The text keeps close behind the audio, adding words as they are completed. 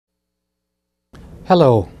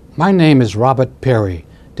Hello, my name is Robert Perry,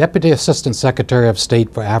 Deputy Assistant Secretary of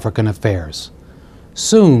State for African Affairs.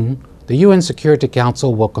 Soon, the UN Security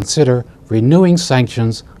Council will consider renewing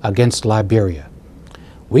sanctions against Liberia.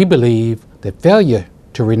 We believe that failure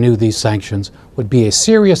to renew these sanctions would be a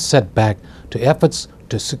serious setback to efforts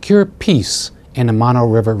to secure peace in the Mano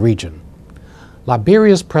River region.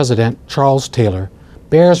 Liberia's President, Charles Taylor,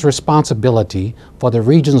 bears responsibility for the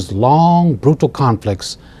region's long, brutal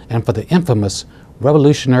conflicts and for the infamous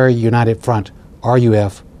Revolutionary United Front,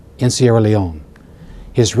 RUF, in Sierra Leone.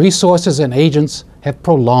 His resources and agents have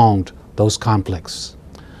prolonged those conflicts.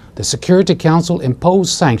 The Security Council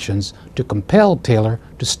imposed sanctions to compel Taylor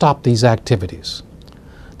to stop these activities.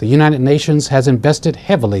 The United Nations has invested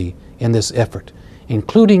heavily in this effort,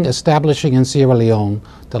 including establishing in Sierra Leone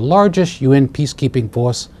the largest UN peacekeeping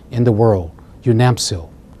force in the world,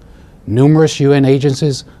 UNAMPSIL. Numerous UN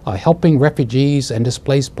agencies are helping refugees and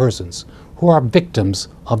displaced persons who are victims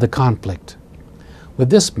of the conflict. With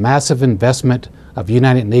this massive investment of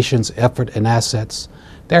United Nations effort and assets,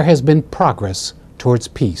 there has been progress towards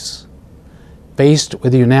peace. Faced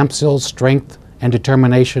with UNAMPSIL's strength and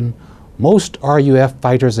determination, most RUF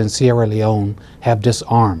fighters in Sierra Leone have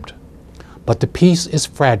disarmed. But the peace is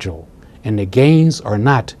fragile and the gains are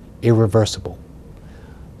not irreversible.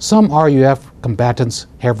 Some RUF combatants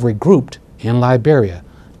have regrouped in Liberia,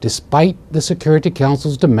 despite the Security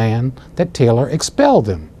Council's demand that Taylor expel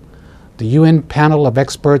them. The UN panel of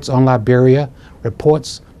experts on Liberia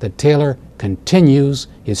reports that Taylor continues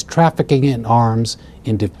his trafficking in arms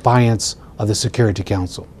in defiance of the Security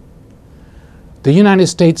Council. The United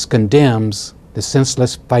States condemns the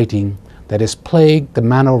senseless fighting that has plagued the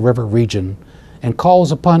Mano River region and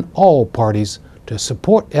calls upon all parties to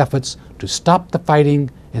support efforts to stop the fighting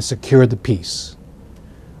and secure the peace.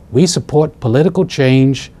 We support political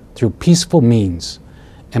change through peaceful means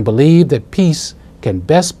and believe that peace can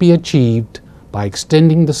best be achieved by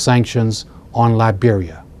extending the sanctions on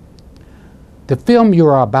Liberia. The film you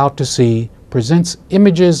are about to see presents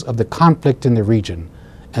images of the conflict in the region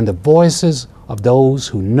and the voices of those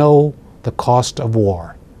who know the cost of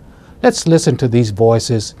war. Let's listen to these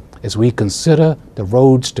voices as we consider the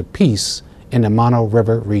roads to peace in the Mano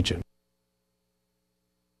River region.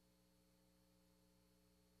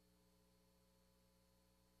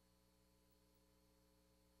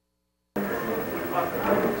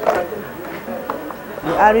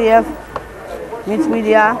 The RAF meets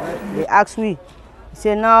media, they ask me,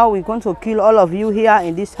 say now we're going to kill all of you here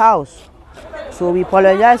in this house. So we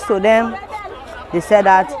apologize to them. They said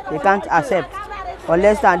that they can't accept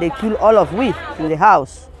unless that they kill all of we in the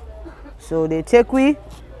house. So they take we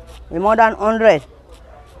more than 100.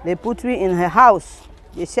 They put we in her house.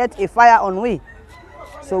 They set a fire on we.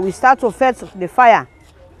 So we start to fight the fire.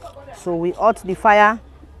 So we out the fire.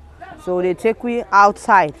 So they take we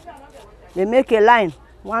outside. They make a line,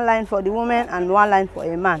 one line for the woman and one line for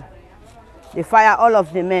a man. They fire all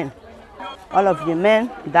of the men. All of the men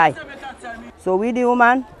die. So we the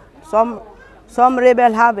woman, some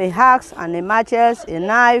rebels have a axe and a matches, a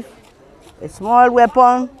knife, a small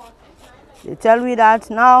weapon. They tell me that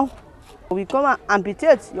now we come and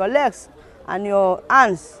amputate your legs and your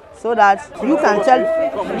hands so that you can tell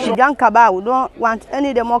Yankaba we don't want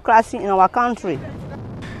any democracy in our country.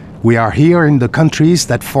 We are here in the countries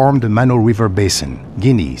that form the Mano River Basin,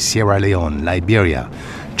 Guinea, Sierra Leone, Liberia,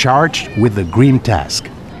 charged with the grim task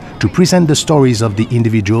to present the stories of the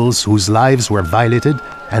individuals whose lives were violated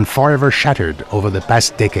and forever shattered over the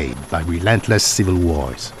past decade by relentless civil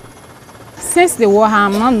wars. Since the war,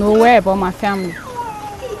 I'm not nowhere about my family.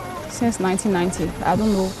 Since 1990, I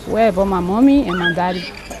don't know where about my mommy and my daddy.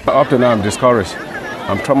 Up to now, I'm discouraged.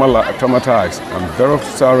 I'm traumatized. I'm very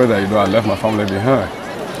sorry that I left my family behind.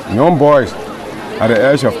 Young boys at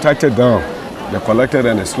the age of 30 down, they collected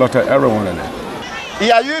and they slaughtered everyone in it. Il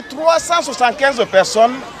y a eu 375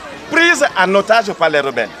 personnes prises en otage par les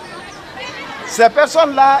rebelles. Ces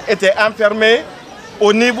personnes-là étaient enfermées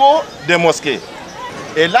au niveau des mosquées.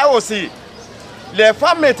 Et là aussi, les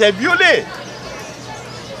femmes étaient violées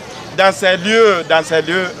dans ces lieux,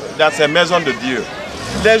 dans ces maisons de Dieu.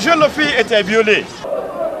 Les jeunes filles étaient violées.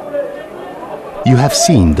 You have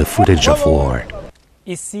seen the footage of war.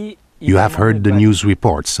 You have heard the news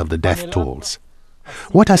reports of the death tolls.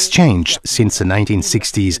 What has changed since the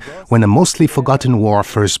 1960s, when a mostly forgotten war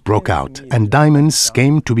first broke out and diamonds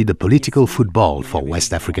came to be the political football for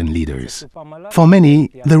West African leaders? For many,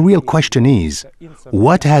 the real question is,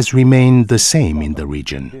 what has remained the same in the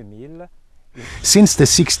region? Since the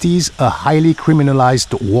 60s, a highly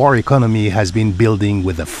criminalized war economy has been building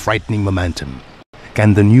with a frightening momentum.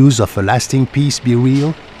 Can the news of a lasting peace be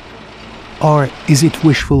real? Or is it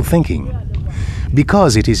wishful thinking?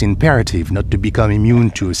 Because it is imperative not to become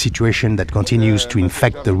immune to a situation that continues to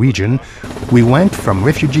infect the region, we went from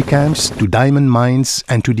refugee camps to diamond mines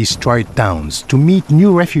and to destroyed towns to meet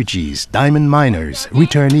new refugees, diamond miners,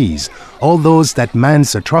 returnees, all those that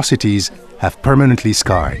man's atrocities have permanently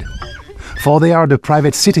scarred. For they are the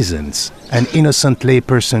private citizens and innocent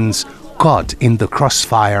laypersons caught in the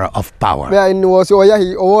crossfire of power.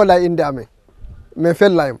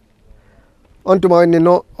 On tuma ni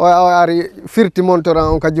no o ari firti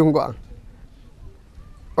montora on ka jungo an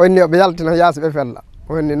o ni be yaltina yaasi be fella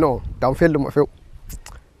o ni no tam fellu mo few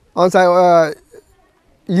on sa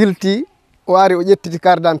yilti o ari o jettiti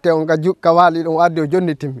carte d'identité on ka wali don wadde o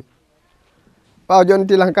jonni timmi ba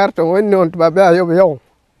jonni lan carte on wonni on tuba be yobe yow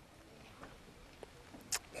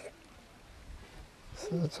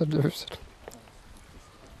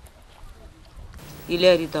il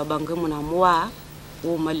est rita banque mona moi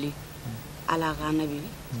o mali ala ganabi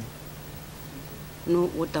nu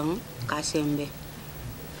utang kasembe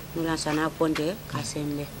nu lansana ponte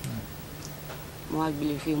kasembe mo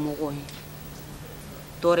albili fi mo ko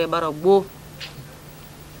tore barabo.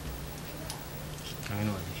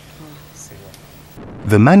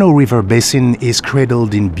 The Mano River basin is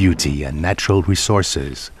cradled in beauty and natural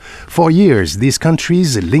resources. For years, these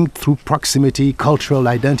countries, linked through proximity, cultural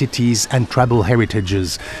identities, and tribal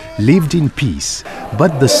heritages, lived in peace.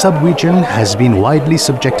 But the sub-region has been widely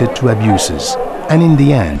subjected to abuses. And in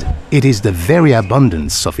the end, it is the very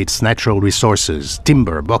abundance of its natural resources,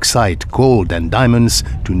 timber, bauxite, gold, and diamonds,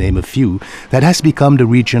 to name a few, that has become the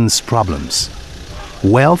region's problems.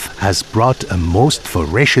 Wealth has brought a most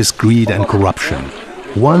voracious greed and corruption,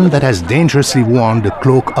 one that has dangerously worn the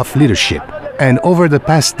cloak of leadership, and over the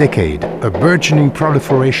past decade, a burgeoning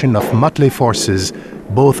proliferation of motley forces,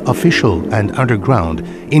 both official and underground,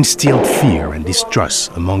 instilled fear and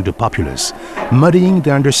distrust among the populace, muddying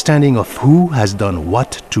the understanding of who has done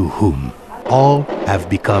what to whom. All have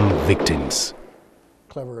become victims.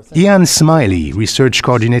 Ian Smiley, research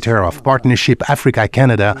coordinator of Partnership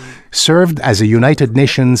Africa-Canada, served as a United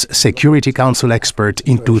Nations Security Council expert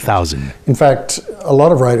in 2000. In fact, a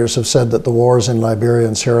lot of writers have said that the wars in Liberia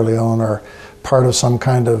and Sierra Leone are part of some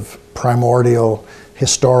kind of primordial,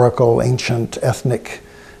 historical, ancient, ethnic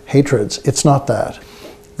hatreds. It's not that.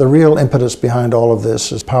 The real impetus behind all of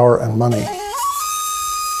this is power and money.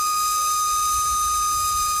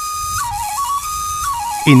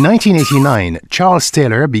 In 1989, Charles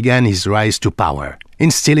Taylor began his rise to power,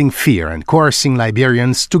 instilling fear and coercing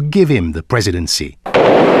Liberians to give him the presidency.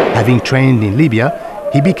 Having trained in Libya,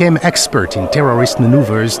 he became expert in terrorist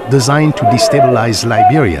maneuvers designed to destabilize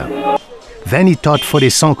Liberia. Then he taught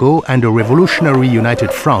Fode Sanko and the Revolutionary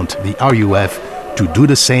United Front, the RUF, to do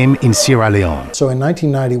the same in Sierra Leone. So in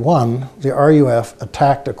 1991, the RUF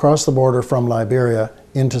attacked across the border from Liberia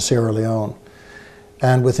into Sierra Leone.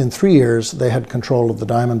 And within 3 years, they had control of the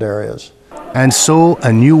diamond areas. And so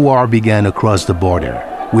a new war began across the border,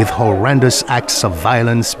 with horrendous acts of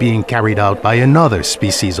violence being carried out by another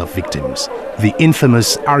species of victims, the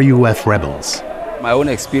infamous RUF rebels. My own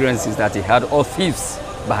experience is that he had all thieves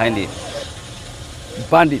behind him,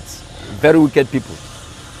 bandits, very wicked people,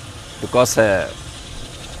 because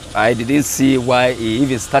I didn't see why he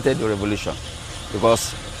even started the revolution,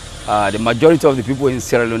 because the majority of the people in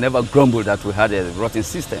Sierra Leone never grumbled that we had a rotten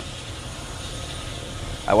system.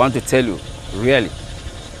 I want to tell you, really,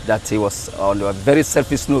 that he was on a very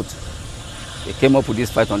selfish note. He came up with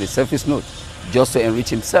this fight on a selfish note, just to enrich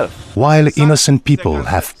himself. While innocent people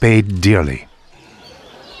have paid dearly.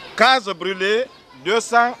 Cases brûlées,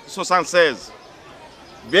 276.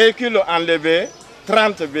 Véhicules enlevés,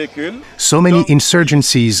 30 véhicules. So many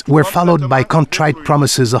insurgencies were followed by contrite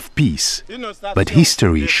promises of peace. But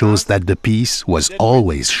history shows that the peace was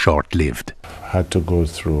always short-lived. Had to go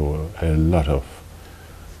through a lot of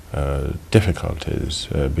difficulties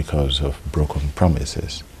because of broken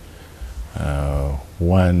promises.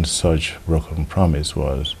 One such broken promise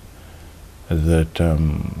was that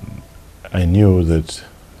I knew that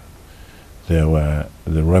the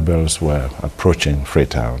rebels were approaching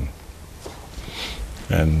Freetown.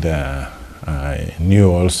 And I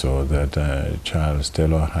knew also that Charles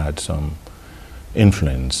Taylor had some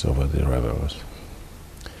influence over the rebels.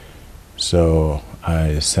 So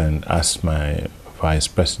I asked my vice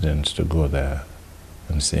president to go there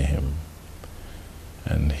and see him.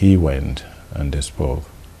 And he went and they spoke.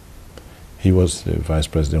 The vice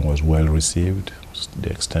president was well received.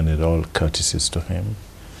 They extended all courtesies to him.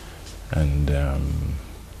 And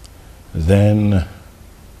then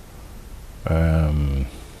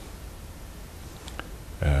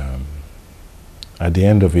at the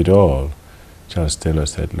end of it all, Charles Taylor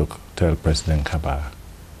said, look, tell President Kaba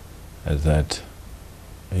that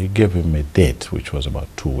He gave him a date, which was about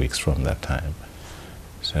 2 weeks from that time.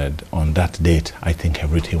 Said, on that date, I think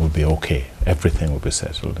everything will be okay. Everything will be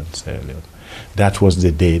settled in Sierra Leone. That was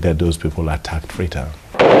the day that those people attacked Freetown.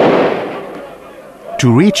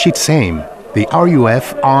 To reach its aim, the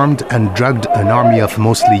RUF armed and drugged an army of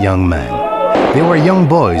mostly young men. They were young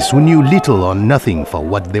boys who knew little or nothing for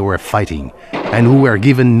what they were fighting, and who were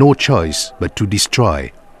given no choice but to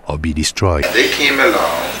destroy or be destroyed. They came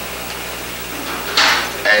along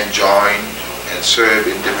and joined and served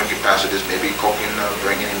in different capacities, maybe cooking,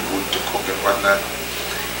 bringing in wood to cook and whatnot.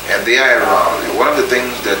 And they are around. And one of the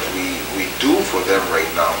things that we do for them right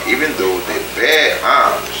now, even though they bear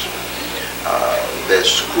arms, their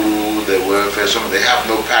school, their welfare, they have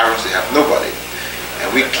no parents, they have nobody. And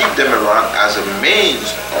we keep them around as a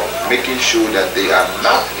means of making sure that they are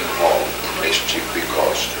not involved in mischief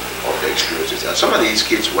because of their experiences. And some of these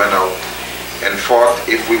kids went out and fought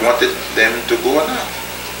if we wanted them to go or not.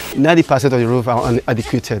 90% of the RUF are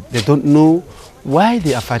uneducated. They don't know why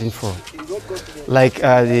they are fighting for. Like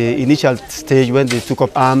the initial stage when they took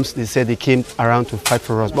up arms, they said they came around to fight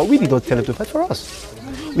for us, but we did not tell them to fight for us.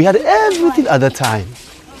 We had everything at the time.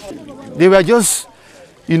 They were just,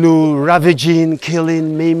 ravaging,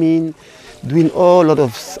 killing, maiming, doing a lot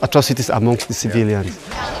of atrocities amongst the civilians.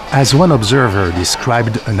 As one observer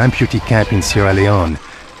described an amputee camp in Sierra Leone,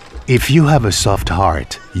 if you have a soft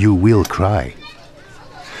heart, you will cry.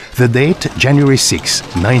 The date, January 6,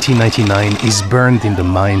 1999, is burned in the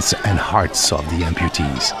minds and hearts of the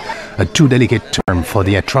amputees, a too delicate term for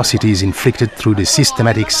the atrocities inflicted through the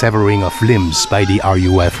systematic severing of limbs by the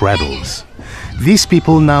RUF rebels. These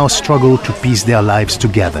people now struggle to piece their lives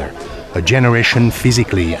together, a generation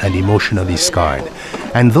physically and emotionally scarred.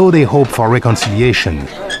 And though they hope for reconciliation,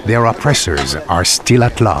 their oppressors are still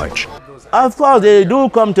at large. Of course, they do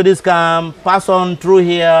come to this camp, pass on through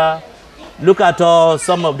here, look at us.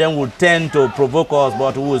 Some of them would tend to provoke us,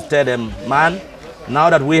 but we will tell them, man, now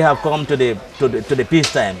that we have come to the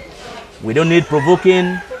peacetime, we don't need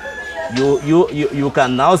provoking. You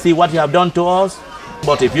can now see what you have done to us.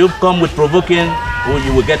 But if you come with provoking,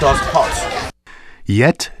 you will get us hot.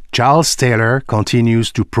 Yet, Charles Taylor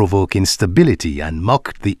continues to provoke instability and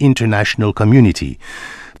mock the international community.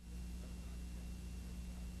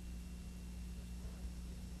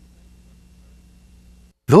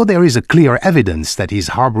 Though there is a clear evidence that he is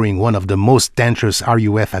harboring one of the most dangerous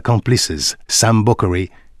RUF accomplices, Sam Boukary,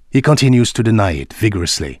 he continues to deny it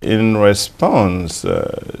vigorously. In response,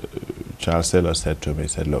 Charles Taylor said to me, he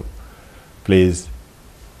said, look, please,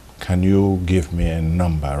 can you give me a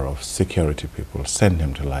number of security people, send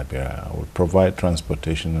them to Liberia. I will provide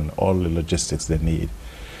transportation and all the logistics they need,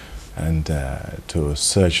 and to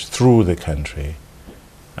search through the country,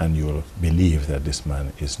 and you will believe that this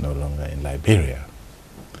man is no longer in Liberia.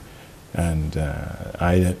 And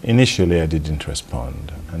initially I didn't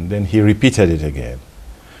respond, and then he repeated it again.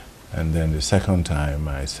 And then the second time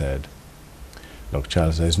I said, look,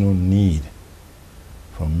 Charles, there's no need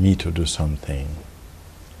for me to do something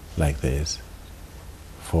like this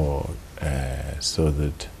so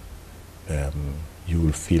that you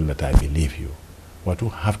will feel that I believe you. What we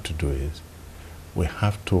have to do is we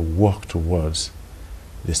have to work towards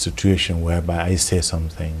the situation whereby I say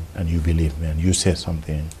something and you believe me, and you say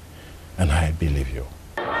something and I believe you.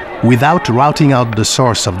 Without routing out the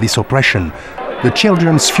source of this oppression, the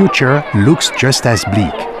children's future looks just as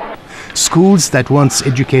bleak. Schools that once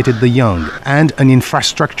educated the young and an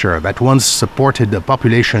infrastructure that once supported the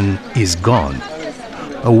population is gone.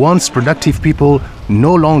 A once productive people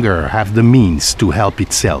no longer have the means to help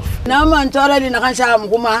itself.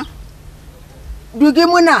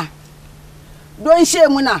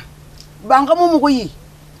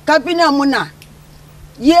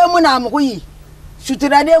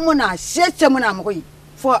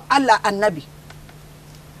 For Allah and Nabi.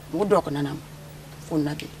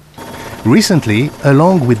 Recently,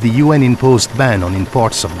 along with the UN-imposed ban on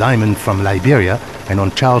imports of diamond from Liberia and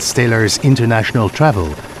on Charles Taylor's international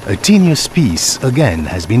travel, a tenuous peace again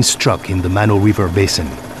has been struck in the Mano River Basin.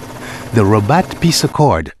 The Rabat Peace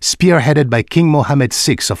Accord, spearheaded by King Mohammed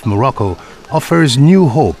VI of Morocco, offers new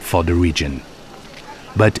hope for the region.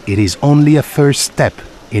 But it is only a first step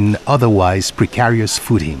in otherwise precarious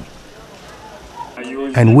footing.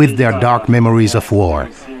 And with their dark memories of war,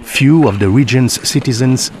 few of the region's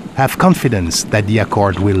citizens have confidence that the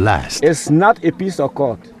accord will last. It's not a peace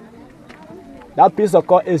accord. That peace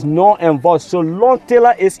accord is null and void. So long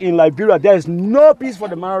Taylor is in Liberia, there is no peace for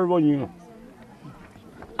the Mano River Union.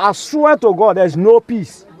 I swear to God, there is no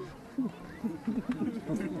peace.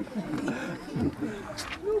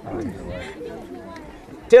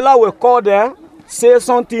 Taylor will call them, say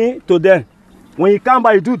something to them. When he come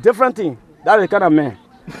by, he do different things. That's the kind of man.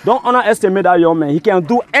 Don't underestimate that young man. He can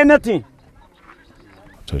do anything.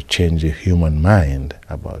 To change the human mind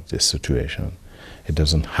about this situation, it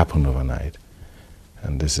doesn't happen overnight.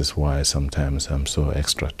 And this is why sometimes I'm so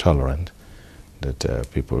extra tolerant that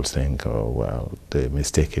people think, oh, well, they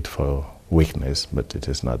mistake it for weakness, but it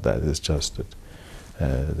is not that. It's just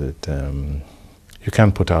that, you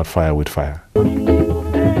can't put out fire with fire.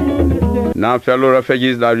 Now, fellow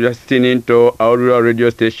refugees that are listening to our radio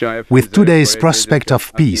station. With today's prospect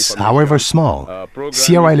of peace, however small,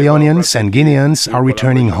 Sierra Leoneans and Guineans are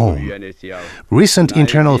returning home. Recent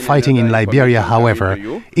internal fighting in Liberia, however,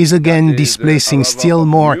 is again displacing still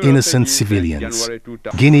more innocent civilians.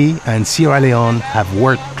 Guinea and Sierra Leone have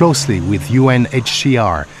worked closely with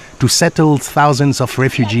UNHCR to settle thousands of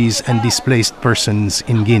refugees and displaced persons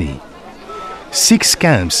in Guinea. 6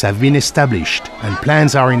 camps have been established and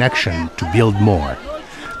plans are in action to build more.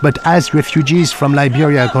 But as refugees from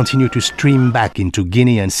Liberia continue to stream back into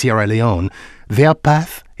Guinea and Sierra Leone, their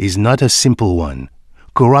path is not a simple one.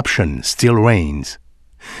 Corruption still reigns.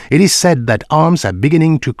 It is said that arms are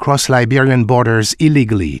beginning to cross Liberian borders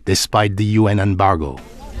illegally despite the UN embargo.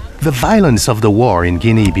 The violence of the war in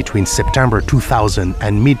Guinea between September 2000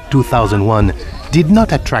 and mid-2001 did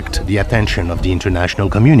not attract the attention of the international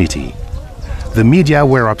community. The media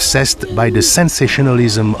were obsessed by the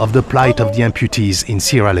sensationalism of the plight of the amputees in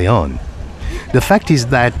Sierra Leone. The fact is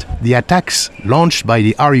that the attacks launched by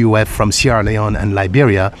the RUF from Sierra Leone and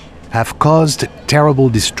Liberia have caused terrible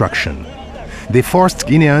destruction. They forced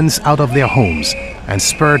Guineans out of their homes and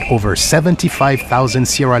spurred over 75,000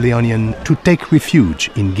 Sierra Leoneans to take refuge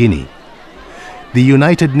in Guinea. The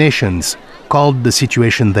United Nations called the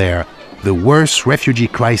situation there the worst refugee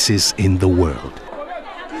crisis in the world.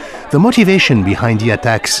 The motivation behind the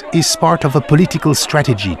attacks is part of a political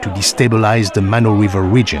strategy to destabilize the Mano River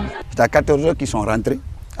region. C'est à 14 heures qu'ils sont rentrés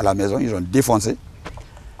à la maison, ils ont défoncé.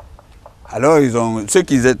 Alors ceux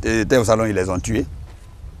qui étaient au salon, ils les ont tués.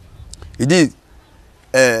 Ils disent,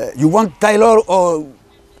 you want Taylor or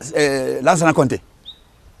Lansana Conté?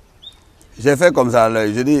 J'ai fait comme ça,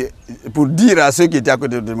 je dis, pour dire à ceux qui étaient à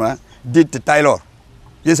côté de moi, dites Taylor.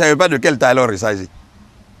 Je ne savais pas de quel Taylor il s'agit.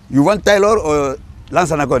 You want Taylor or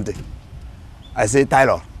Lansana Conté? I say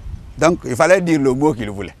Taylor. Donc il fallait dire le mot qu'il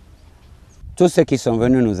voulait. Tous ceux qui sont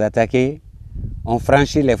venus nous attaquer ont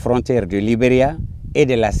franchi les frontières du Liberia et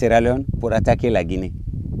de la Sierra Leone pour attaquer la Guinée.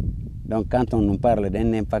 Donc quand on nous parle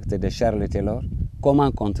d'un impact de Charles Taylor, comment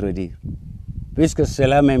contredire? Puisque c'est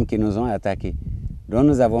là même qui nous ont attaqués, dont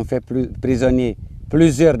nous avons fait prisonniers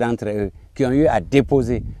plusieurs d'entre eux qui ont eu à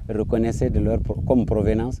déposer, reconnaissez de leur comme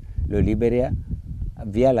provenance, le Liberia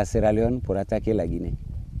via la Sierra Leone pour attaquer la Guinée.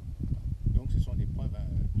 Donc ce sont des preuves.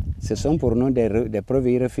 Ce sont pour nous des preuves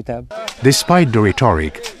irréfutables. Despite the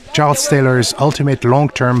rhetoric, Charles Taylor's ultimate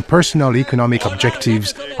long-term personal economic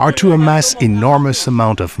objectives are to amass enormous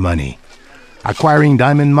amount of money. Acquiring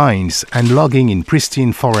diamond mines and logging in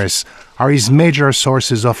pristine forests are his major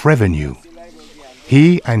sources of revenue.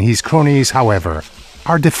 He and his cronies, however,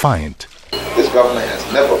 are defiant. This government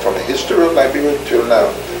has never, from the history of Liberia till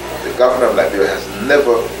now, the government of Liberia has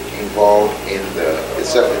never involved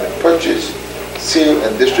except in the purchase, sale,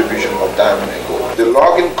 and distribution of diamond and gold. The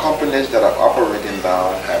logging companies that are operating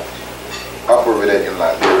now have operated in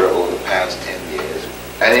Liberia over the past 10 years.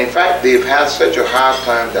 And in fact, they've had such a hard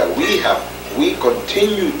time that we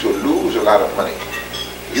continue to lose a lot of money.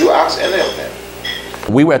 You ask any of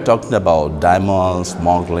them. We were talking about diamond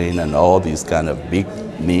smuggling and all these kind of big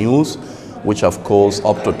news, which of course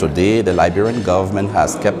up to today the Liberian government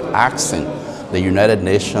has kept asking the United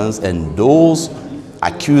Nations and those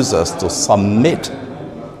accusers to submit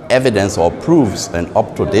evidence or proofs, and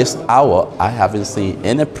up to this hour I haven't seen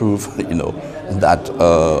any proof that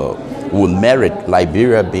would merit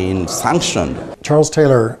Liberia being sanctioned. Charles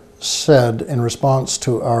Taylor said in response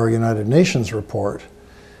to our United Nations report,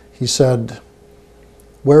 he said,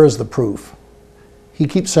 where is the proof? He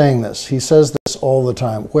keeps saying this. He says this all the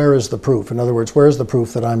time. Where is the proof? In other words, where is the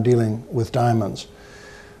proof that I'm dealing with diamonds?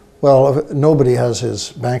 Well, nobody has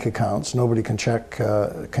his bank accounts. Nobody can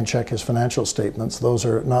check his financial statements. Those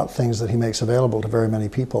are not things that he makes available to very many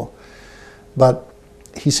people. But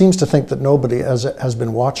he seems to think that nobody has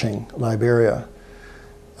been watching Liberia.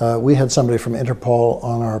 We had somebody from Interpol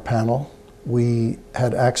on our panel. We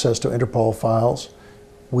had access to Interpol files.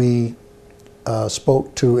 We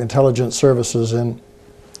spoke to intelligence services in,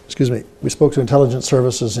 we spoke to intelligence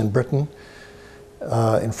services in Britain,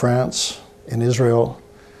 in France, in Israel,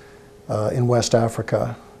 in West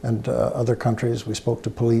Africa, and other countries. We spoke to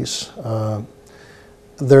police.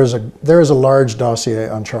 There is a large dossier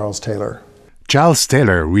on Charles Taylor. Charles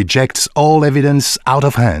Taylor rejects all evidence out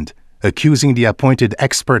of hand, accusing the appointed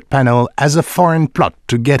expert panel as a foreign plot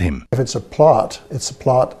to get him. If it's a plot, it's a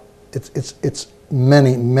plot. It's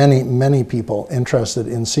many people interested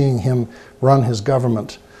in seeing him run his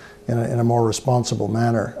government in a more responsible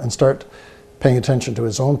manner and start paying attention to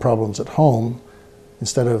his own problems at home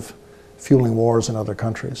instead of fueling wars in other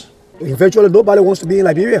countries. Eventually, nobody wants to be in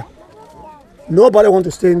Liberia. Nobody wants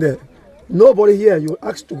to stay in there. Nobody here you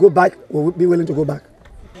ask to go back will be willing to go back.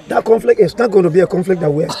 That conflict is not going to be a conflict that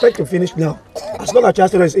we expect to finish now. As long as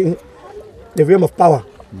Charles Taylor is in the realm of power,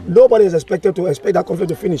 nobody is expected to expect that conflict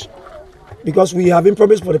to finish. Because we have been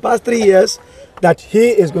promised for the past 3 years that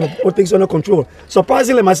he is going to put things under control.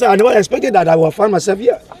 Surprisingly, myself, I never expected that I will find myself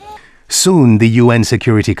here. Soon, the UN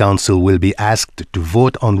Security Council will be asked to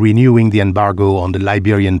vote on renewing the embargo on the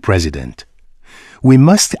Liberian president. We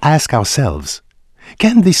must ask ourselves,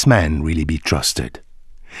 can this man really be trusted?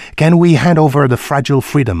 Can we hand over the fragile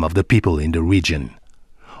freedom of the people in the region?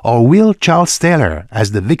 Or will Charles Taylor,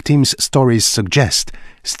 as the victims' stories suggest,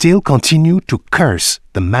 still continue to curse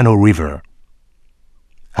the Mano River?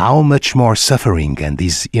 How much more suffering can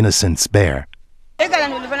these innocents bear?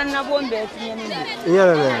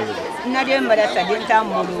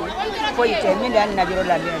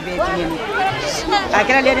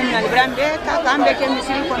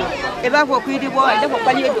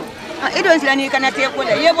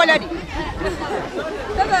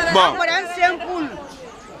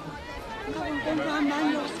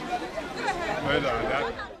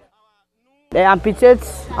 They amputate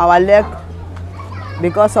our leg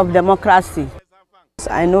because of democracy.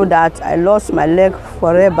 I know that I lost my leg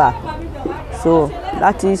forever. So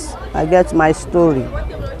that is, I get my story.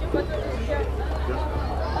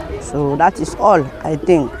 So that is all, I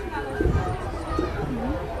think.